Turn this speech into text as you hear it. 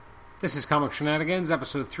This is Comic Shenanigans,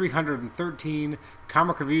 episode 313,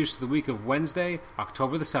 comic reviews for the week of Wednesday,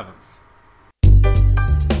 October the 7th.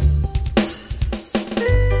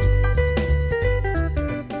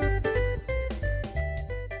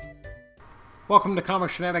 Welcome to Comic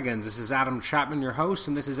Shenanigans. This is Adam Chapman, your host,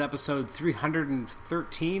 and this is episode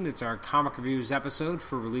 313. It's our comic reviews episode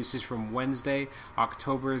for releases from Wednesday,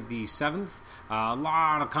 October the 7th. A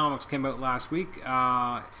lot of comics came out last week,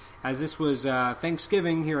 as this was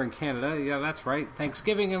Thanksgiving here in Canada. Yeah, that's right,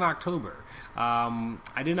 Thanksgiving in October.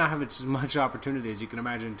 I did not have as much opportunity, as you can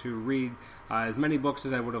imagine, to read as many books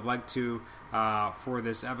as I would have liked to for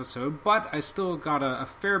this episode, but I still got a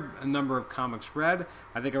fair number of comics read.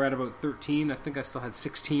 I think I read about 13. I think I still had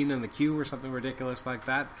 16 in the queue or something ridiculous like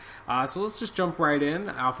that. So let's just jump right in,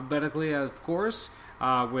 alphabetically, of course,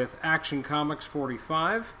 with Action Comics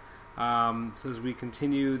 45. So as we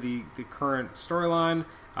continue the current storyline,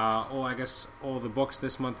 I guess all the books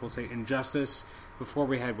this month will say Injustice. Before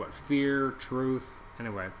we had, Fear, Truth.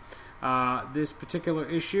 Anyway, this particular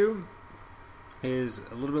issue is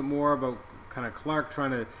a little bit more about kind of Clark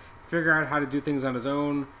trying to figure out how to do things on his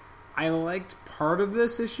own. I liked part of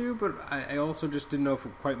this issue, but I also just didn't know if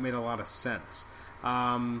it quite made a lot of sense.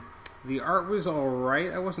 The art was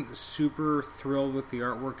alright. I wasn't super thrilled with the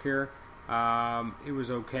artwork here. It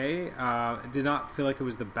was okay. I did not feel like it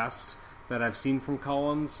was the best that I've seen from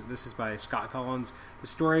Collins. This is by Scott Collins. The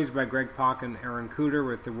story is by Greg Pak and Aaron Kuder,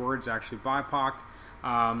 with the words actually by Pak.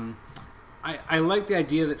 I like the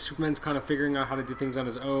idea that Superman's kind of figuring out how to do things on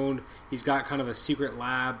his own. He's got kind of a secret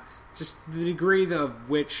lab. Just the degree of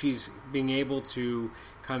which he's being able to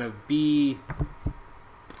kind of be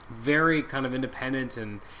very kind of independent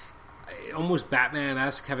and almost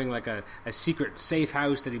Batman-esque, having like a secret safe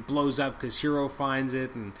house that he blows up because Hero finds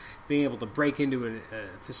it, and being able to break into a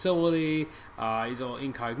facility. He's all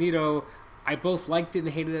incognito. I both liked it and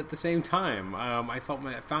hated it at the same time. I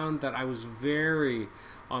found that I was very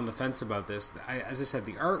on the fence about this. As I said,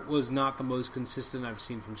 the art was not the most consistent I've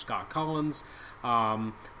seen from Scott Collins,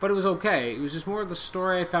 but it was okay. It was just more of the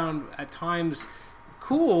story I found at times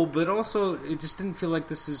cool, but also it just didn't feel like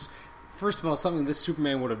this is, first of all, something this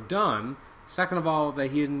Superman would have done. Second of all,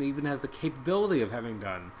 that he even has the capability of having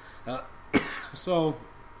done. So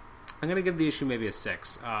I'm going to give the issue maybe a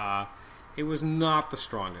 6. It was not the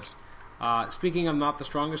strongest. Speaking of not the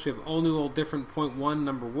strongest, we have All New, All Different, .1,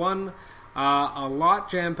 number 1. A lot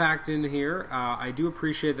jam-packed in here. I do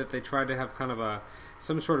appreciate that they tried to have kind of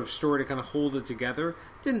some sort of story to kind of hold it together.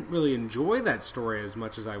 Didn't really enjoy that story as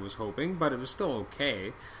much as I was hoping, but it was still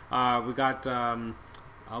okay. We got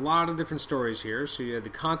a lot of different stories here. So you had The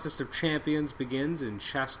Contest of Champions begins in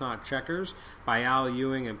Chestnut Checkers by Al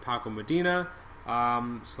Ewing and Paco Medina.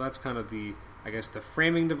 So that's kind of the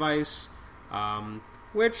framing device,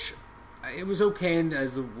 which it was okay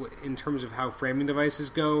in terms of how framing devices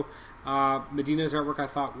go. Medina's artwork, I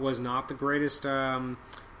thought, was not the greatest to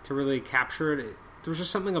really capture it. There was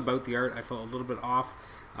just something about the art I felt a little bit off.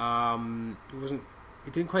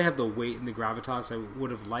 It didn't quite have the weight and the gravitas I would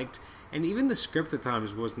have liked, and even the script at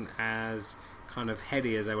times wasn't as kind of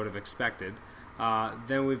heady as I would have expected.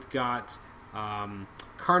 Then we've got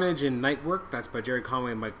Carnage and Nightwork. That's by Jerry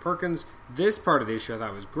Conway and Mike Perkins. This part of the issue I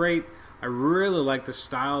thought was great. I really like the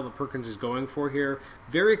style that Perkins is going for here.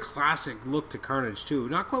 Very classic look to Carnage, too.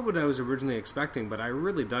 Not quite what I was originally expecting, but I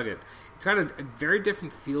really dug it. It's got a very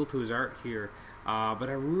different feel to his art here, but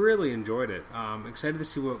I really enjoyed it. Excited to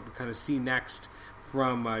see what we kind of see next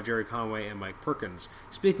from Jerry Conway and Mike Perkins.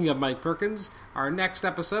 Speaking of Mike Perkins, our next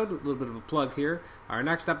episode, a little bit of a plug here, our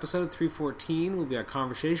next episode, 314, will be a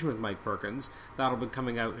conversation with Mike Perkins. That'll be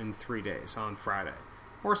coming out in 3 days, on Friday.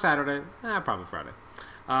 Or Saturday. Probably Friday.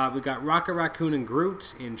 We got Rocket Raccoon and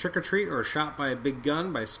Groot in Trick or Treat or Shot by a Big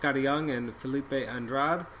Gun by Scotty Young and Felipe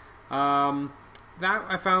Andrade. That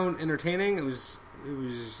I found entertaining. It was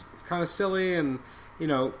kind of silly and,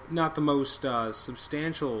 not the most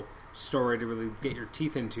substantial story to really get your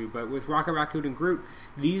teeth into, but with Rocket Raccoon and Groot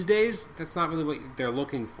these days, that's not really what they're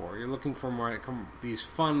looking for. You're looking for more these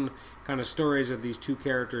fun kind of stories of these two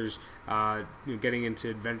characters getting into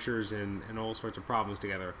adventures and all sorts of problems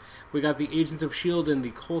together. We got the Agents of S.H.I.E.L.D. and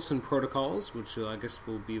the Coulson Protocols, which I guess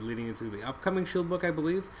will be leading into the upcoming S.H.I.E.L.D. book, I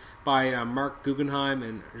believe, by Mark Guggenheim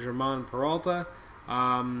and Germán Peralta.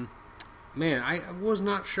 I was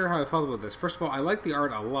not sure how I felt about this. First of all, I like the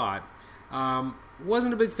art a lot.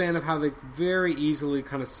 Wasn't a big fan of how they very easily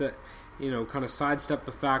kind of sidestep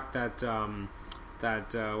the fact that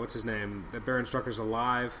what's his name, that Baron Strucker's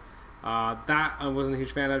alive. That I wasn't a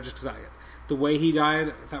huge fan of, just because the way he died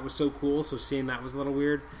I thought was so cool. So seeing that was a little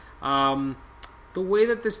weird. the way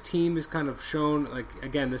that this team is kind of shown, like,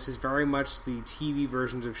 again, this is very much the TV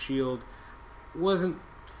versions of S.H.I.E.L.D., wasn't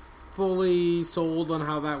fully sold on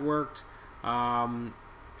how that worked. Deathlock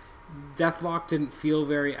didn't feel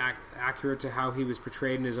very accurate to how he was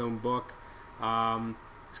portrayed in his own book.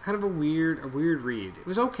 It's kind of a weird read. It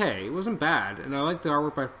was okay. It wasn't bad, and I liked the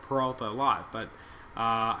artwork by Peralta a lot, but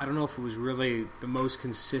I don't know if it was really the most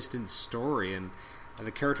consistent story, and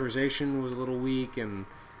the characterization was a little weak, and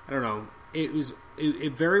I don't know.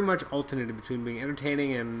 It very much alternated between being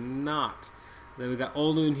entertaining and not. Then we got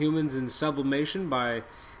All New Inhumans in Sublimation by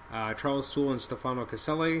Charles Soule and Stefano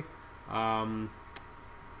Caselli.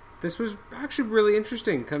 This was actually really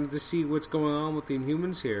interesting, kind of to see what's going on with the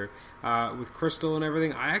Inhumans here, with Crystal and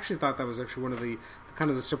everything. I actually thought that was actually one of the kind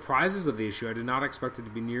of the surprises of the issue. I did not expect it to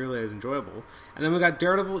be nearly as enjoyable. And then we got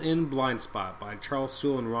Daredevil in Blind Spot by Charles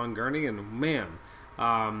Soule and Ron Garney, and man,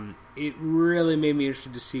 it really made me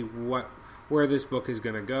interested to see where this book is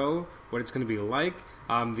going to go, what it's going to be like.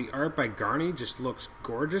 The art by Garney just looks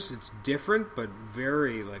gorgeous. It's different, but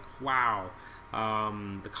very, like, wow.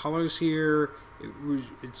 The colors here,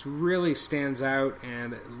 it really stands out,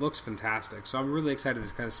 and it looks fantastic. So I'm really excited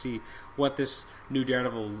to kind of see what this new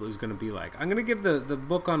Daredevil is going to be like. I'm going to give the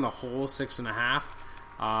book on the whole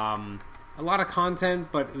 6.5. A lot of content,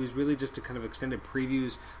 but it was really just a kind of extended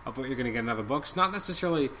previews of what you're going to get in other books. Not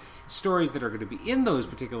necessarily stories that are going to be in those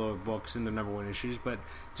particular books in the number one issues, but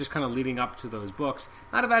just kind of leading up to those books.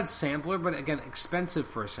 Not a bad sampler, but again, expensive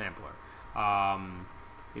for a sampler.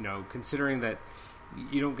 Considering that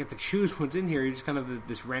you don't get to choose what's in here, you just kind of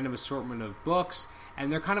this random assortment of books, and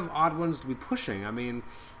they're kind of odd ones to be pushing. I mean,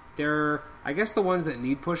 they're, I guess, the ones that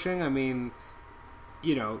need pushing. I mean,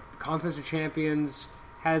 Contest of Champions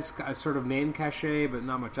has a sort of name cachet, but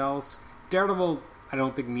not much else. Daredevil, I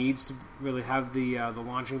don't think needs to really have the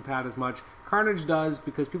launching pad as much. Carnage does,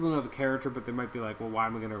 because people know the character, but they might be like, well,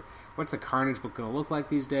 what's a Carnage book going to look like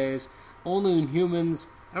these days? All New Inhumans,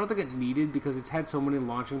 I don't think it needed, because it's had so many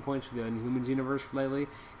launching points for the Inhumans universe lately.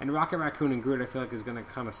 And Rocket Raccoon and Groot, I feel like, is going to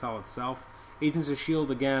kind of sell itself. Agents of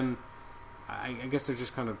S.H.I.E.L.D., again, I guess they're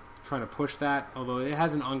just kind of trying to push that, although it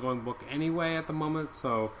has an ongoing book anyway at the moment,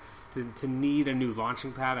 so to need a new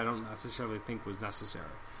launching pad, I don't necessarily think was necessary.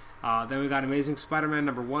 Then we got Amazing Spider-Man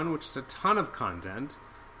 #1, which is a ton of content.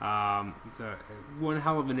 It's one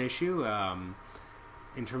hell of an issue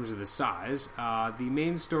in terms of the size. The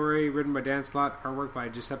main story, written by Dan Slott, artwork by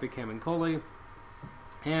Giuseppe Camuncoli,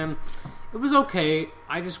 and it was okay.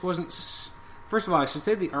 I just wasn't... First of all, I should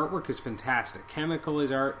say the artwork is fantastic. Camuncoli's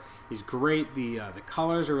art is great. The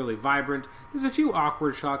colors are really vibrant. There's a few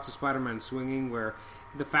awkward shots of Spider-Man swinging where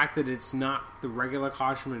the fact that it's not the regular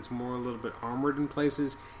costume, it's more a little bit armored in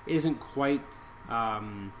places, isn't quite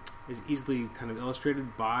as easily kind of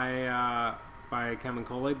illustrated by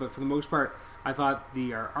Camuncoli. But for the most part, I thought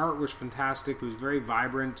the art was fantastic. It was very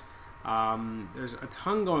vibrant. There's a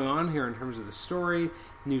ton going on here in terms of the story,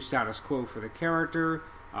 new status quo for the character,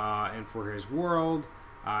 and for his world.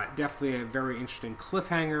 Definitely a very interesting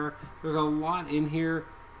cliffhanger. There's a lot in here.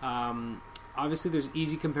 Obviously, there's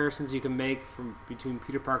easy comparisons you can make between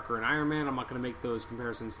Peter Parker and Iron Man. I'm not going to make those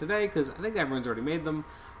comparisons today because I think everyone's already made them.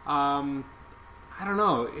 I don't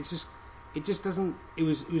know. It just doesn't. It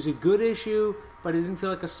was a good issue, but it didn't feel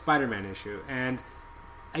like a Spider-Man issue. And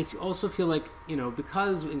I also feel like,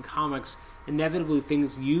 because in comics, inevitably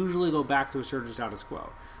things usually go back to a certain status quo.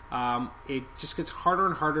 It just gets harder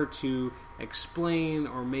and harder to explain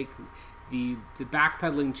or make the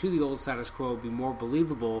backpedaling to the old status quo be more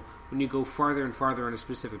believable when you go farther and farther in a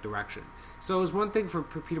specific direction. So it was one thing for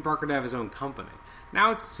Peter Parker to have his own company.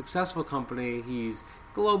 Now it's a successful company. He's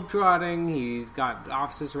globetrotting. He's got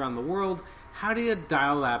offices around the world. How do you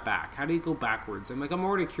dial that back? How do you go backwards? I'm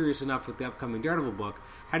already curious enough with the upcoming Daredevil book.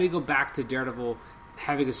 How do you go back to Daredevil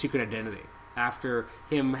having a secret identity after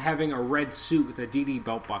him having a red suit with a DD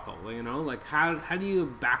belt buckle? How do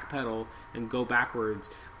you backpedal and go backwards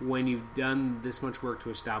when you've done this much work to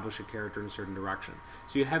establish a character in a certain direction?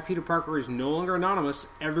 So you have Peter Parker is no longer anonymous.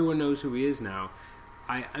 Everyone knows who he is now.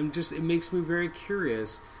 It makes me very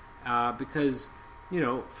curious because,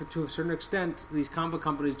 to a certain extent, these comic book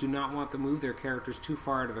companies do not want to move their characters too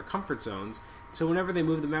far out of their comfort zones. So whenever they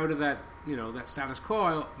move them out of that, that status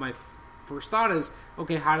quo, my first thought is,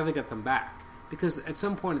 okay, how do they get them back? Because at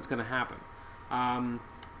some point it's going to happen.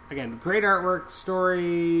 Again, great artwork,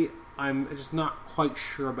 story, I'm just not quite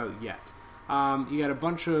sure about yet. You got a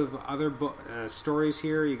bunch of other stories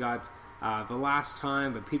here. You got The Last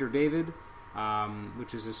Time by Peter David,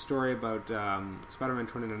 which is a story about Spider-Man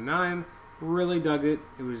 2099. Really dug it.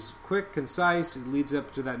 It was quick, concise. It leads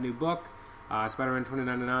up to that new book, Spider-Man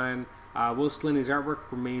 2099. Will Slaney's artwork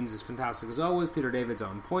remains as fantastic as always. Peter David's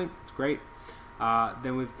on point. It's great.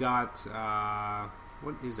 Then we've got...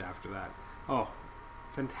 what is after that? Oh,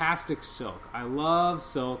 Fantastic Silk. I love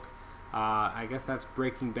Silk. I guess that's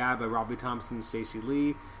Breaking Bad by Robbie Thompson and Stacey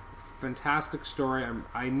Lee. Fantastic story.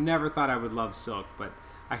 I never thought I would love Silk, but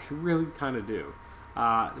I really kind of do.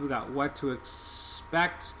 We got What to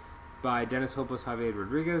Expect by Dennis Hopeless Javier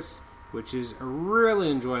Rodriguez, which is a really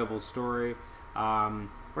enjoyable story.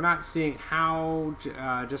 We're not seeing how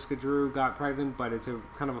Jessica Drew got pregnant, but it's a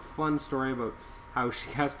kind of a fun story about how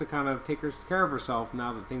she has to kind of take care of herself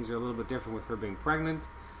now that things are a little bit different with her being pregnant.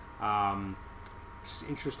 Which is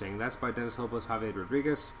interesting. That's by Dennis Hopeless Javier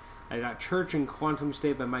Rodriguez. I got Church and Quantum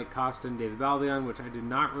State by Mike Costa and David Baldeon, which I did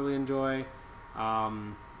not really enjoy.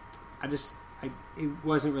 It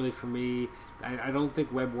wasn't really for me. I don't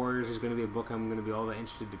think Web Warriors is going to be a book I'm going to be all that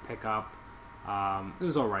interested to pick up. It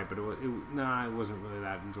was alright, but it wasn't really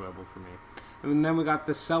that enjoyable for me. And then we got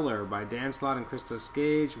The Cellar by Dan Slott and Christos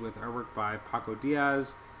Gage with artwork by Paco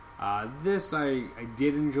Diaz. This I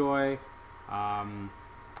did enjoy,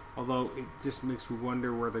 although it just makes me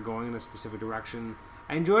wonder where they're going in a specific direction.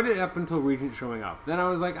 I enjoyed it up until Regent showing up. Then I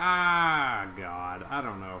was like, God, I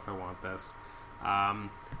don't know if I want this.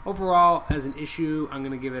 Overall, as an issue, I'm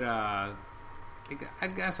going to give it I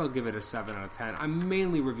guess I'll give it a 7 out of 10. I'm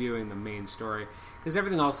mainly reviewing the main story, because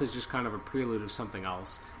everything else is just kind of a prelude of something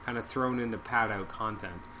else, kind of thrown in to pad out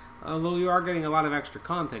content. Although you are getting a lot of extra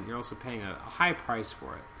content, you're also paying a high price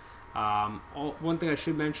for it. One thing I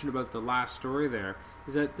should mention about the last story there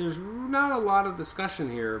is that there's not a lot of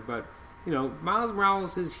discussion here, but, Miles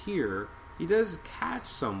Morales is here. He does catch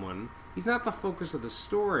someone. He's not the focus of the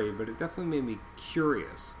story, but it definitely made me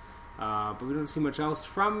curious. But we don't see much else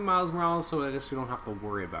from Miles Morales, so I guess we don't have to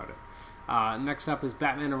worry about it. Next up is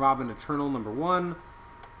Batman and Robin Eternal #1.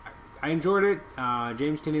 I enjoyed it.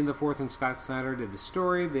 James Tynion IV and Scott Snyder did the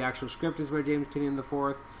story. The actual script is by James Tynion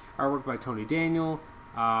IV. Artwork by Tony Daniel.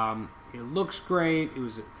 It looks great. It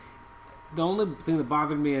was the only thing that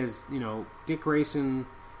bothered me is Dick Grayson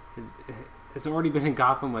has already been in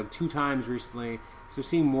Gotham like 2 times recently, so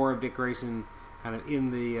seeing more of Dick Grayson kind of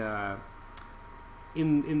in the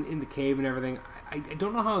in the cave and everything. I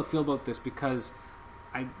don't know how I feel about this, because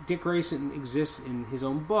Dick Grayson exists in his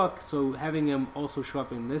own book, so having him also show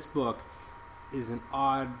up in this book is an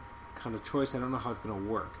odd kind of choice. I don't know how it's going to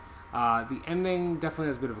work. The ending definitely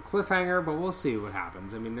has a bit of a cliffhanger, but we'll see what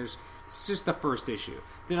happens. I mean, it's just the first issue.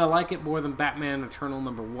 Did I like it more than Batman Eternal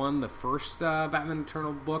 #1, the first Batman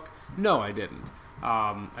Eternal book? No, I didn't.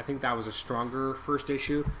 I think that was a stronger first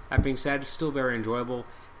issue. That being said, it's still very enjoyable.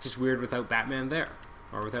 It's just weird without Batman there,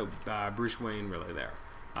 or without Bruce Wayne really there.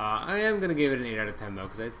 I am going to give it an 8 out of 10, though,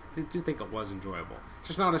 because I do think it was enjoyable.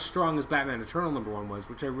 Just not as strong as Batman Eternal #1 was,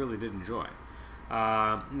 which I really did enjoy.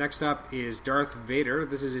 Next up is Darth Vader.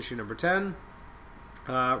 This is issue number 10.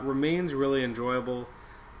 Remains really enjoyable.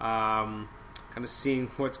 Kind of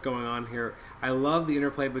seeing what's going on here. I love the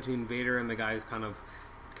interplay between Vader and the guys kind of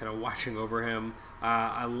watching over him.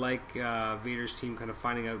 I like Vader's team kind of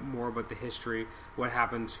finding out more about the history, what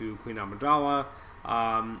happened to Queen Amidala.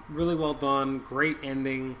 Really well done. Great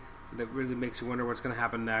ending that really makes you wonder what's going to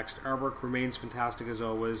happen next. Artwork remains fantastic as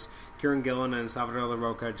always. Kieran Gillen and Salvador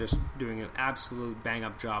LaRocca just doing an absolute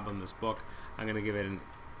bang-up job on this book. I'm going to give it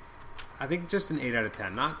I think just an 8 out of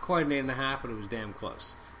 10. Not quite an 8.5, but it was damn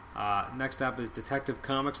close. Next up is Detective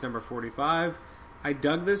Comics number 45. I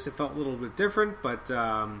dug this. It felt a little bit different, but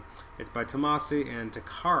it's by Tomasi and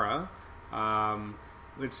Takara.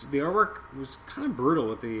 The artwork was kind of brutal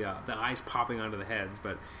with the eyes popping onto the heads,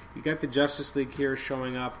 but you got the Justice League here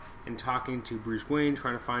showing up and talking to Bruce Wayne,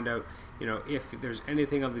 trying to find out, if there's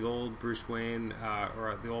anything of the old Bruce Wayne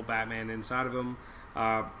or the old Batman inside of him.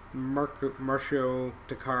 Marcio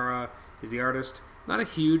Takara is the artist. Not a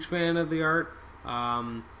huge fan of the art.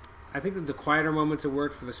 I think that the quieter moments it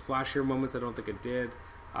worked. For the splashier moments, I don't think it did.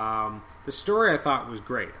 The story I thought was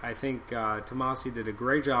great. I think Tomasi did a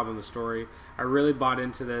great job on the story. I really bought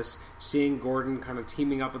into this. Seeing Gordon kind of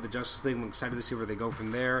teaming up with the Justice League, I'm excited to see where they go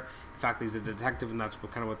from there. The fact that he's a detective and that's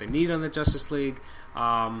kind of what they need on the Justice League.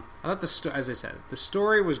 I thought, as I said, the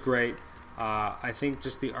story was great. I think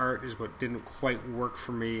just the art is what didn't quite work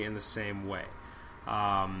for me in the same way.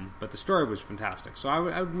 But the story was fantastic. So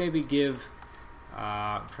I would maybe give...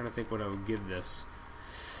 I'm trying to think what I would give this.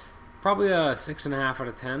 Probably a 6.5 out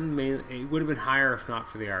of 10. It would have been higher if not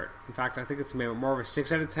for the art. In fact, I think it's maybe more of a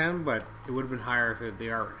 6 out of 10, but it would have been higher if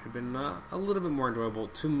the art had been a little bit more enjoyable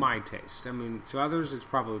to my taste. I mean, to others, it's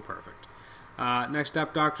probably perfect. Next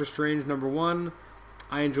up, Doctor Strange #1.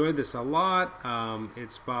 I enjoyed this a lot.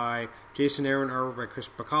 It's by Jason Aaron, art by Chris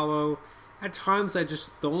Bacalo. At times, the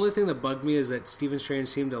only thing that bugged me is that Stephen Strange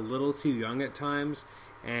seemed a little too young at times,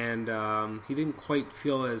 and he didn't quite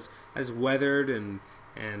feel as weathered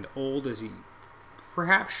and old as he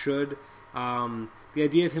perhaps should. The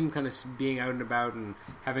idea of him kind of being out and about and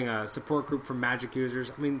having a support group for magic users,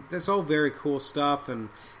 I mean, that's all very cool stuff, and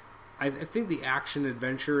I think the action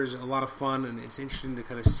adventure is a lot of fun, and it's interesting to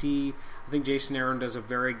kind of see. I think Jason Aaron does a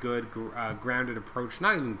very good grounded approach,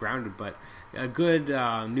 not even grounded, but a good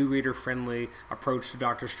new reader friendly approach to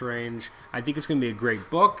Doctor Strange. I think it's going to be a great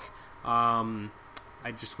book.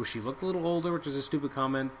 I just wish he looked a little older, which is a stupid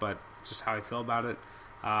comment, but it's just how I feel about it.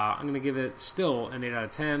 I'm going to give it still an 8 out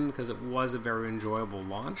of 10 because it was a very enjoyable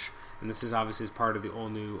launch, and this is obviously as part of the All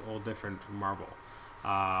New, All Different Marvel.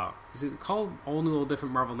 Is it called All New, All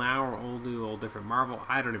Different Marvel now, or All New, All Different Marvel?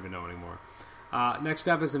 I don't even know anymore. Next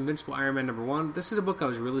up is Invincible Iron Man #1. This is a book I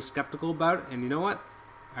was really skeptical about, and you know what?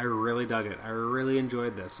 I really dug it. I really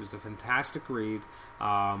enjoyed this. It was a fantastic read.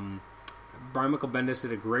 Brian Michael Bendis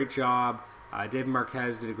did a great job. David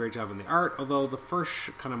Marquez did a great job in the art, although the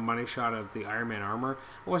first kind of money shot of the Iron Man armor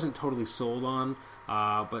I wasn't totally sold on,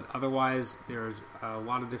 but otherwise there's a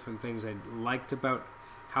lot of different things I liked about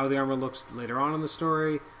how the armor looks later on in the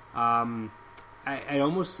story. I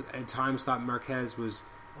almost at times thought Marquez was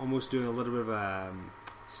almost doing a little bit of a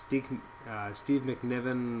Steve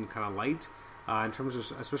McNiven kind of light in terms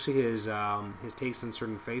of especially his takes on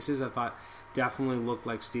certain faces. I thought definitely looked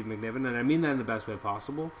like Steve McNiven, and I mean that in the best way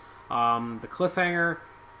possible. The cliffhanger,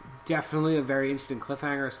 definitely a very interesting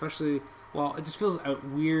cliffhanger, especially, well, it just feels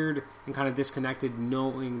weird and kind of disconnected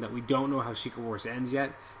knowing that we don't know how Secret Wars ends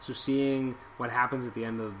yet. So seeing what happens at the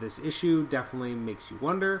end of this issue definitely makes you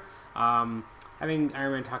wonder. Having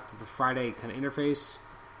Iron Man talk to the Friday kind of interface,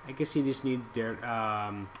 I guess you just need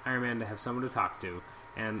Iron Man to have someone to talk to.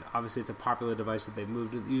 And obviously it's a popular device that they've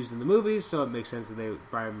used in the movies, so it makes sense that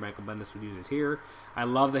Brian Michael Bendis would use it here. I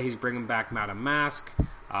love that he's bringing back Madame Mask.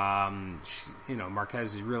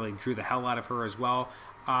 Marquez really drew the hell out of her as well.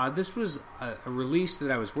 This was a release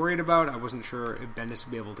that I was worried about. I wasn't sure if Bendis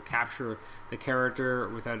would be able to capture the character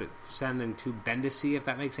without it sounding too Bendis-y, if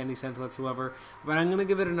that makes any sense whatsoever. But I'm going to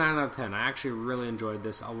give it a 9 out of 10. I actually really enjoyed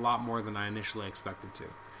this a lot more than I initially expected to.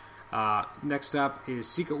 Next up is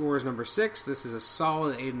Secret Wars #6. This is a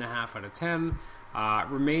solid 8.5 out of 10.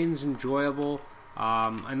 Remains enjoyable.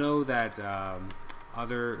 I know that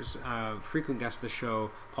others, frequent guests of the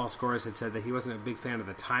show, Paul Schoras, had said that he wasn't a big fan of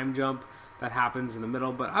the time jump that happens in the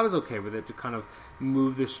middle, but I was okay with it to kind of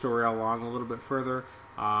move the story along a little bit further.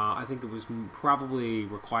 I think it was probably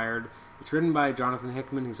required. It's written by Jonathan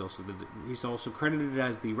Hickman. He's also credited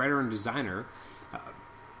as the writer and designer.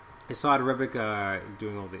 Assad Ribic is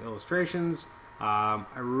doing all the illustrations. I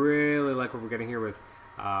really like what we're getting here with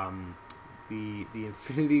the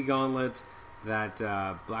Infinity Gauntlet that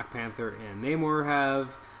Black Panther and Namor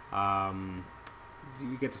have.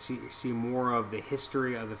 You get to see more of the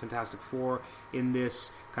history of the Fantastic Four in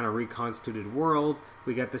this kind of reconstituted world.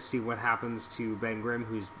 We get to see what happens to Ben Grimm,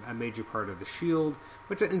 who's a major part of the S.H.I.E.L.D.,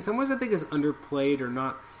 which in some ways I think is underplayed or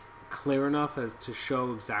not clear enough as to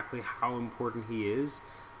show exactly how important he is.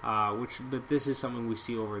 But this is something we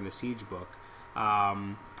see over in the Siege book.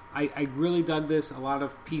 I really dug this. A lot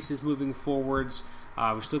of pieces moving forwards.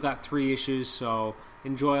 We've still got 3 issues, so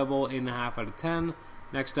enjoyable, 8.5 out of 10.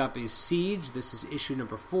 Next up is Siege. This is issue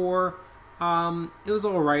 #4. It was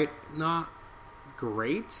alright, not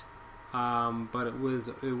great, but it was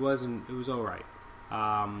alright.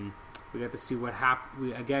 We got to see what happened.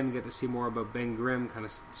 We again get to see more about Ben Grimm kind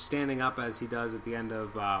of standing up as he does at the end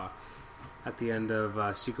of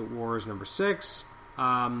Secret Wars #6. We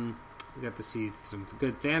got to see some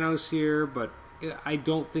good Thanos here, but I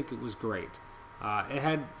don't think it was great. It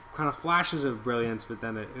had kind of flashes of brilliance, but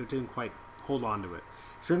then it didn't quite hold on to it.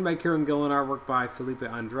 It's written by Kieran Gillen, artwork by Felipe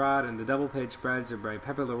Andrade, and the double-page spreads are by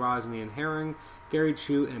Pepe Larraz and Ian Herring, Gary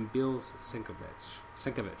Chu, and Bill Sienkiewicz.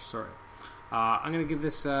 I'm going to give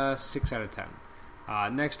this 6 out of 10.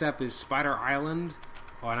 Next up is Spider Island.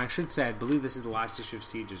 Oh, and I should say, I believe this is the last issue of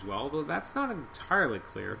Siege as well, though that's not entirely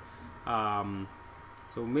clear. So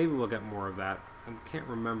maybe we'll get more of that. I can't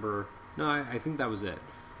remember. No, I think that was it.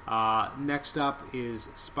 Next up is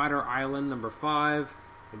Spider Island #5.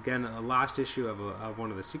 Again, a last issue of one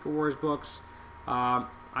of the Secret Wars books.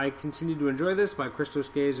 I continue to enjoy this by Christos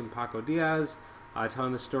Gage and Paco Diaz,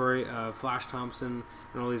 telling the story of Flash Thompson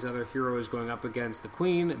and all these other heroes going up against the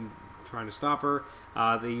Queen and trying to stop her.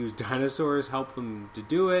 They use dinosaurs, help them to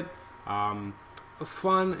do it. A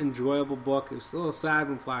fun, enjoyable book. It was a little sad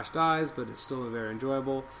when Flash dies, but it's still very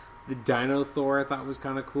enjoyable. The Dino Thor I thought was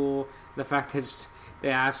kind of cool. The fact that they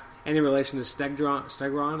asked any relation to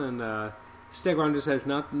Stegron and Stegron just says,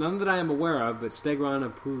 none that I am aware of, but Stegron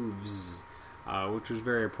approves, which was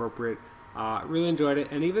very appropriate. Really enjoyed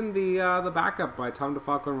it. And even the backup by Tom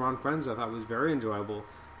DeFalco and Ron Frenz I thought was very enjoyable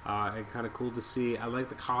and kind of cool to see. I like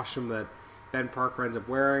the costume that Ben Parker ends up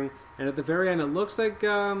wearing. And at the very end, it looks like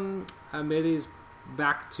Mayday's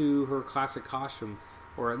back to her classic costume,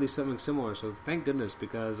 or at least something similar. So thank goodness,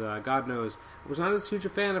 because God knows I was not as huge a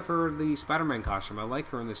fan of the Spider-Man costume. I like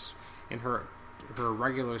her in her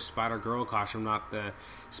regular Spider-Girl costume, not the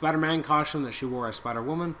Spider-Man costume that she wore as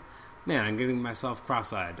Spider-Woman. Man, I'm getting myself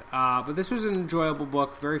cross-eyed. But this was an enjoyable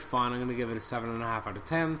book, very fun. I'm going to give it a 7.5 out of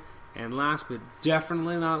 10. And last but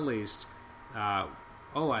definitely not least, I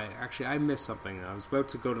missed something. I was about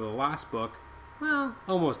to go to the last book. Well,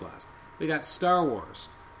 almost last. We got Star Wars.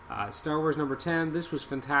 Star Wars number 10. This was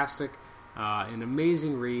fantastic. An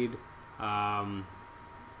amazing read. The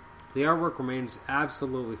artwork remains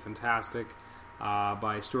absolutely fantastic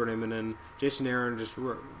by Stuart Immonen. Jason Aaron just,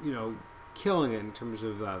 killing it in terms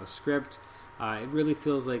of the script. It really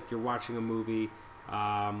feels like you're watching a movie.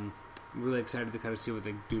 I'm really excited to kind of see what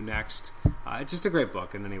they do next. It's just a great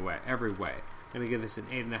book in every way. I'm going to give this an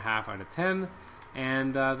 8.5 out of 10.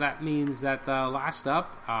 And that means that last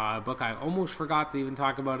up, a book I almost forgot to even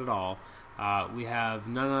talk about at all, we have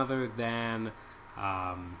none other than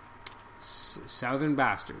Southern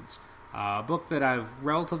Bastards. A book that I've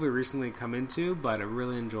relatively recently come into, but I'm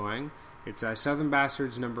really enjoying. It's Southern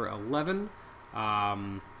Bastards number 11,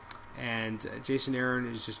 and Jason Aaron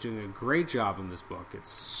is just doing a great job in this book.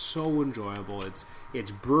 It's so enjoyable.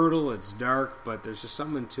 It's brutal, it's dark, but there's just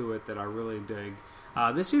something to it that I really dig.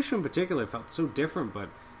 This issue in particular felt so different, but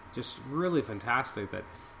just really fantastic. That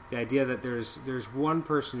the idea that there's one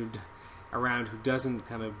person around who doesn't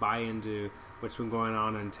kind of buy into what's been going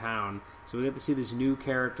on in town. So we get to see this new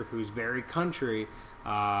character who's very country.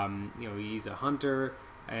 He's a hunter.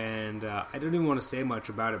 And I don't even want to say much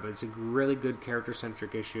about it, but it's a really good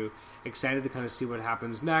character-centric issue. Excited to kind of see what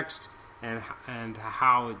happens next, and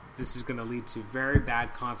how this is going to lead to very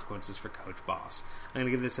bad consequences for Coach Boss. I'm going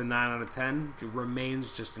to give this a 9 out of 10. It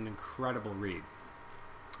remains just an incredible read.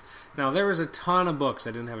 Now, there was a ton of books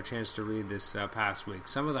I didn't have a chance to read this past week.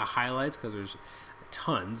 Some of the highlights, because there's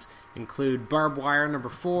tons, include Barbed Wire number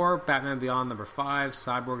 4, Batman Beyond number 5,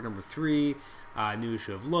 Cyborg number 3, new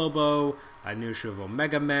issue of Lobo, a new issue of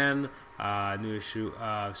Omega Men, new issue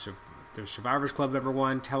of the Survivors Club number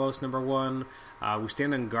 1, Telos number 1, We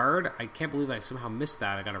Stand on Guard. I can't believe I somehow missed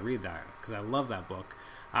that. I gotta read that, because I love that book.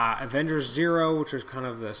 Avengers Zero, which is kind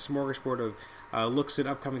of the smorgasbord of looks at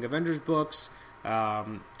upcoming Avengers books.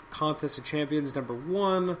 Contest of Champions number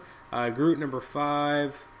 1, Groot number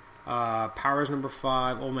 5, Powers number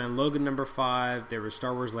 5, Old Man Logan number 5, there was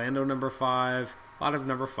Star Wars Lando number 5, a lot of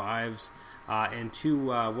number 5s, and 2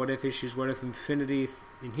 What If issues, What If Infinity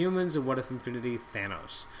Inhumans and What If Infinity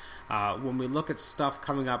Thanos. When we look at stuff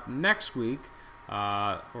coming up next week,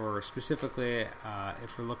 or specifically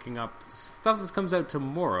if we're looking up stuff that comes out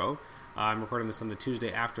tomorrow, I'm recording this on the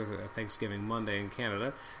Tuesday after Thanksgiving Monday in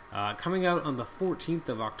Canada, coming out on the 14th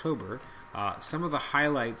of October. Some of the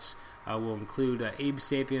highlights will include Abe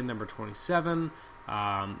Sapien number 27,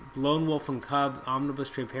 Lone Wolf and Cub Omnibus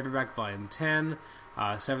Trade Paperback Volume 10,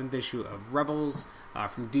 7th issue of Rebels.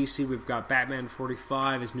 From DC, we've got Batman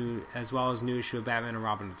 45 as well as new issue of Batman and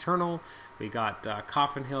Robin Eternal. We got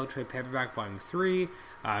Coffin Hill Trade Paperback Volume 3,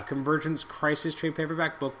 Convergence Crisis Trade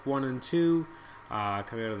Paperback Book 1 and 2,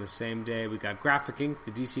 coming out on the same day. We got Graphic Inc.,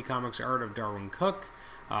 the DC Comics art of Darwin Cook,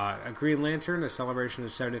 a Green Lantern, a celebration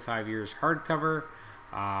of 75 years hardcover.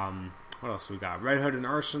 What else we got? Red Hood and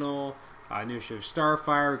Arsenal, new issue of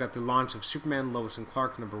Starfire. We got the launch of Superman Lois and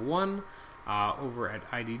Clark number 1. Over at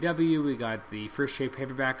IDW, we got the first trade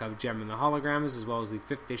paperback of Gem and the Holograms, as well as the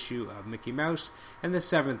 5th issue of Mickey Mouse, and the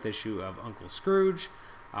 7th issue of Uncle Scrooge.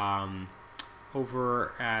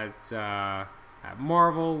 Over at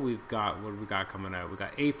Marvel, we've got, what have we got coming out? We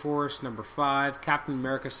got A-Force number 5, Captain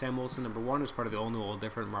America Sam Wilson number 1 as part of the All New All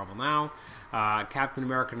Different Marvel Now, Captain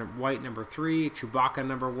America White number 3, Chewbacca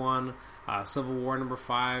number 1, Civil War number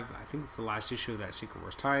 5, I think it's the last issue of that Secret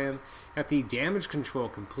Wars tie-in. Got the Damage Control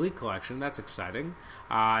Complete Collection, that's exciting.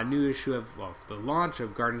 New issue of, the launch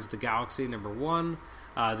of Guardians of the Galaxy number 1,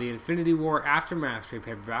 the Infinity War Aftermath trade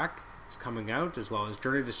paperback is coming out, as well as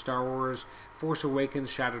Journey to Star Wars, Force Awakens,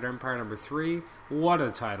 Shattered Empire number 3. What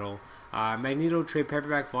a title. Magneto trade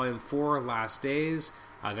paperback volume 4, Last Days.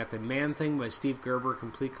 Got the Man Thing by Steve Gerber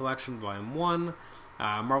Complete Collection volume 1.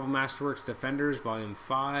 Marvel Masterworks Defenders volume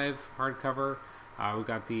 5 hardcover. We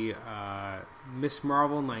got the Miss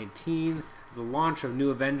Marvel 19 the launch of New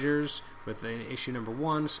Avengers with issue number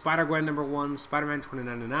 1, Spider-Gwen number 1, Spider-Man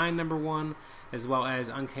 2099 number 1, as well as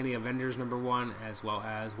Uncanny Avengers number 1, as well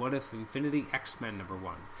as What If Infinity X-Men number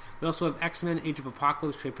 1. We also have X-Men Age of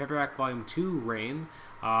Apocalypse trade paperback volume 2, Reign.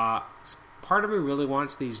 Part of me really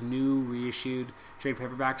wants these new reissued trade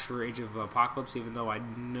paperbacks for Age of Apocalypse, even though I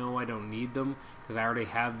know I don't need them because I already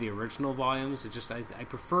have the original volumes. It's just I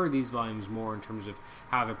prefer these volumes more in terms of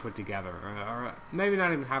how they're put together, or maybe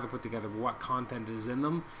not even how they're put together, but what content is in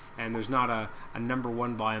them. And there's not a number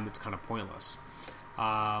 1 volume that's kind of pointless.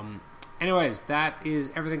 Anyways, that is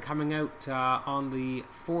everything coming out on the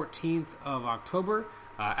 14th of October.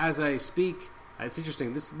 As I speak. It's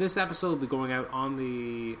interesting. This episode will be going out on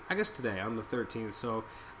today, on the 13th. So,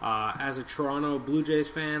 as a Toronto Blue Jays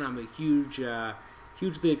fan, I'm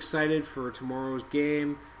hugely excited for tomorrow's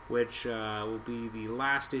game, which will be the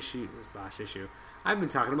last issue. I've been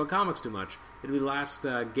talking about comics too much. It'll be the last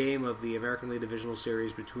game of the American League Divisional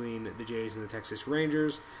Series between the Jays and the Texas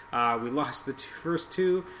Rangers. We lost the first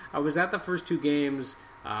two. I was at the first 2 games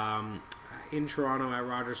in Toronto at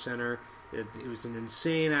Rogers Centre. It was an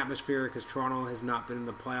insane atmosphere because Toronto has not been in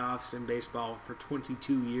the playoffs in baseball for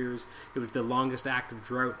 22 years. It was the longest active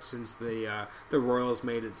drought since the Royals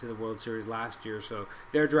made it to the World Series last year. So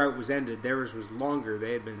their drought was ended. Theirs was longer.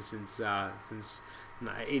 They had been since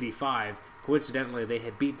 '85. Coincidentally, they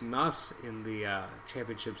had beaten us in the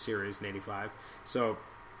championship series in '85. So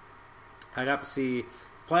I got to see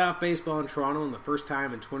playoff baseball in Toronto in the first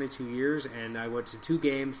time in 22 years, and I went to 2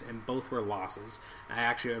 games, and both were losses. I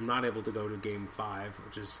actually am not able to go to Game 5,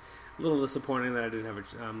 which is a little disappointing that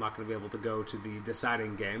I'm not going to be able to go to the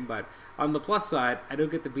deciding game. But on the plus side, I don't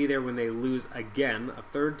get to be there when they lose again a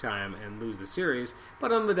 3rd time and lose the series.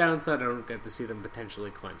 But on the downside, I don't get to see them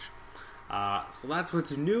potentially clinch. So that's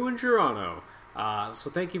what's new in Toronto. So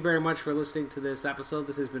thank you very much for listening to this episode.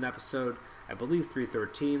 This has been episode, I believe,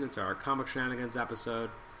 313. It's our Comic Shenanigans episode.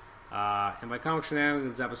 And by Comic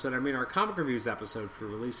Shenanigans episode, I mean our comic reviews episode for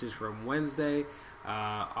releases from Wednesday,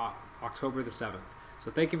 October the 7th. So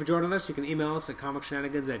thank you for joining us. You can email us at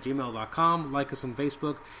comicshenanigans@gmail.com, like us on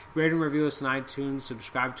Facebook, rate and review us on iTunes,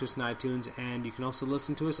 subscribe to us on iTunes, and you can also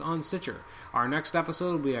listen to us on Stitcher. Our next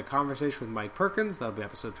episode will be a conversation with Mike Perkins. That'll be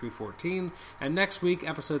episode 314. And next week,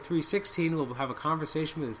 episode 316, we'll have a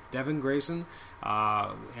conversation with Devin Grayson.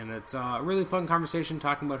 And it's a really fun conversation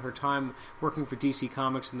talking about her time working for DC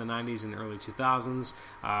Comics in the 90s and early 2000s,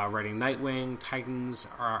 writing Nightwing, Titans,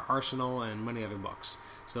 Arsenal, and many other books.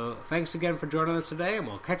 So thanks again for joining us today, and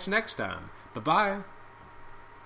we'll catch you next time. Bye-bye.